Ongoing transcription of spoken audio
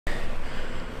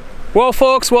Well,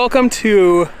 folks, welcome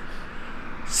to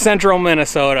central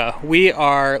Minnesota. We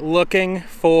are looking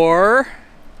for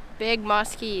big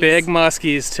muskies. Big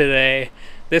muskies today.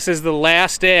 This is the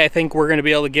last day I think we're going to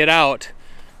be able to get out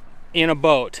in a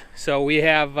boat. So we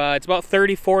have, it's about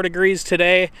 34 degrees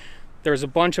today. There was a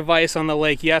bunch of ice on the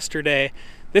lake yesterday.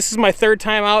 This is my third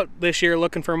time out this year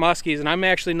looking for muskies, and I'm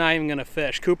actually not even going to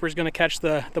fish. Cooper's going to catch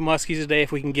the muskies today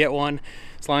if we can get one,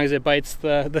 as long as it bites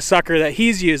the sucker that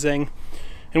he's using.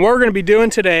 And what we're going to be doing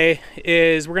today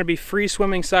is we're going to be free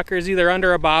swimming suckers either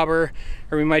under a bobber,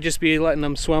 or we might just be letting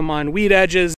them swim on weed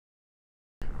edges.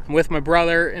 I'm with my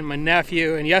brother and my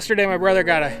nephew, and yesterday my brother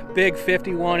got a big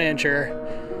 51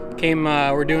 incher.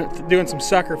 We're doing some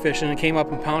sucker fishing and came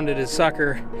up and pounded his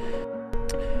sucker.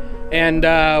 And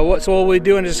so what we'll be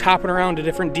doing is just hopping around to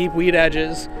different deep weed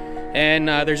edges, and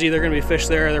there's either going to be fish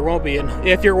there or there won't be. And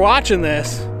if you're watching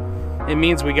this, it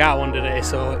means we got one today,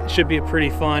 so it should be a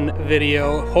pretty fun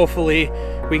video. Hopefully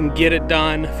we can get it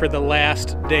done for the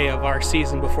last day of our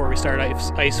season before we start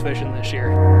ice fishing this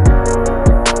year.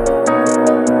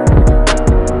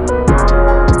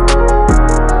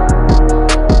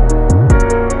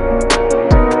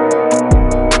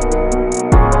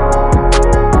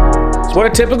 So what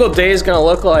a typical day is going to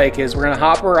look like is we're going to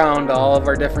hop around to all of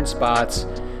our different spots.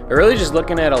 We're really just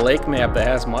looking at a lake map that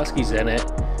has muskies in it,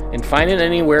 and finding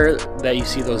anywhere that you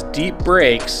see those deep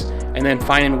breaks, and then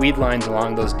finding weed lines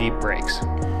along those deep breaks.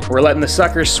 We're letting the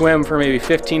suckers swim for maybe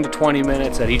 15 to 20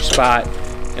 minutes at each spot.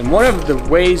 And one of the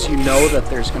ways you know that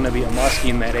there's going to be a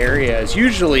muskie in that area is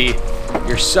usually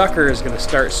your sucker is going to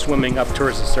start swimming up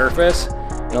towards the surface.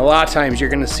 And a lot of times you're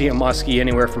going to see a muskie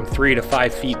anywhere from 3 to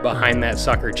 5 feet behind that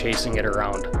sucker chasing it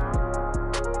around.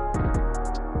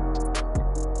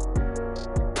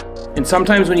 And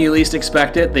sometimes when you least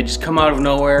expect it, they just come out of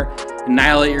nowhere,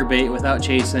 annihilate your bait without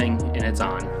chasing, and it's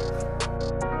on.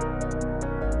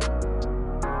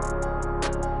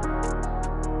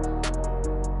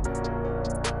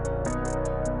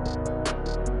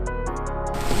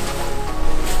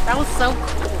 That was so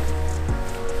cool.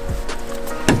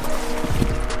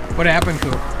 What happened,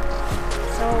 Coop?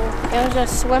 So it was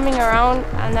just swimming around,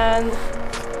 and then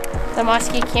the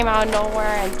muskie came out of nowhere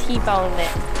and T-boned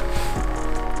it.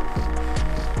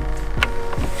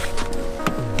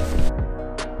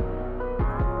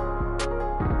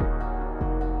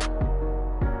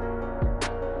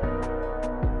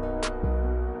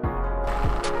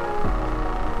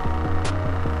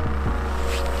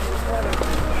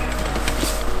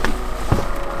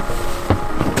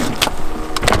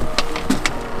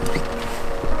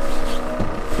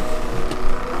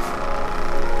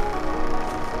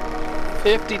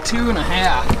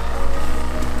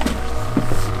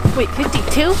 $52.5. Wait,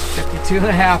 52?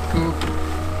 52.5, Coop.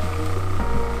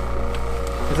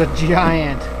 It's a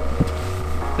giant.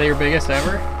 Is that your biggest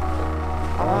ever?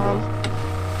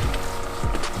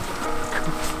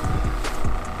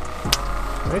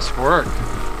 Nice work.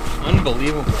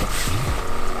 Unbelievable.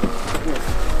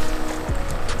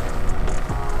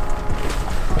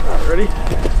 Ready?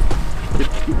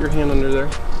 Keep your hand under there.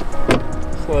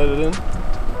 Slide it in.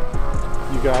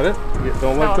 You got it.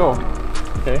 Don't let go.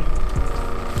 Okay.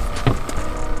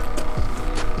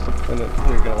 And then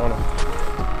you're gonna want to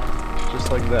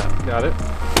just like that. Got it?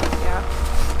 Yeah.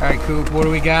 All right, Coop. What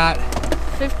do we got?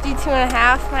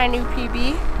 52.5, my new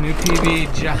PB. New PB,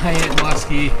 giant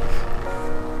muskie.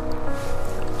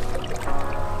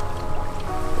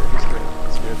 That's good.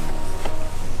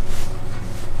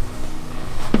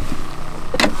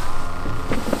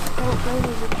 Oh,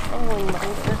 there's a trolling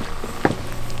motor.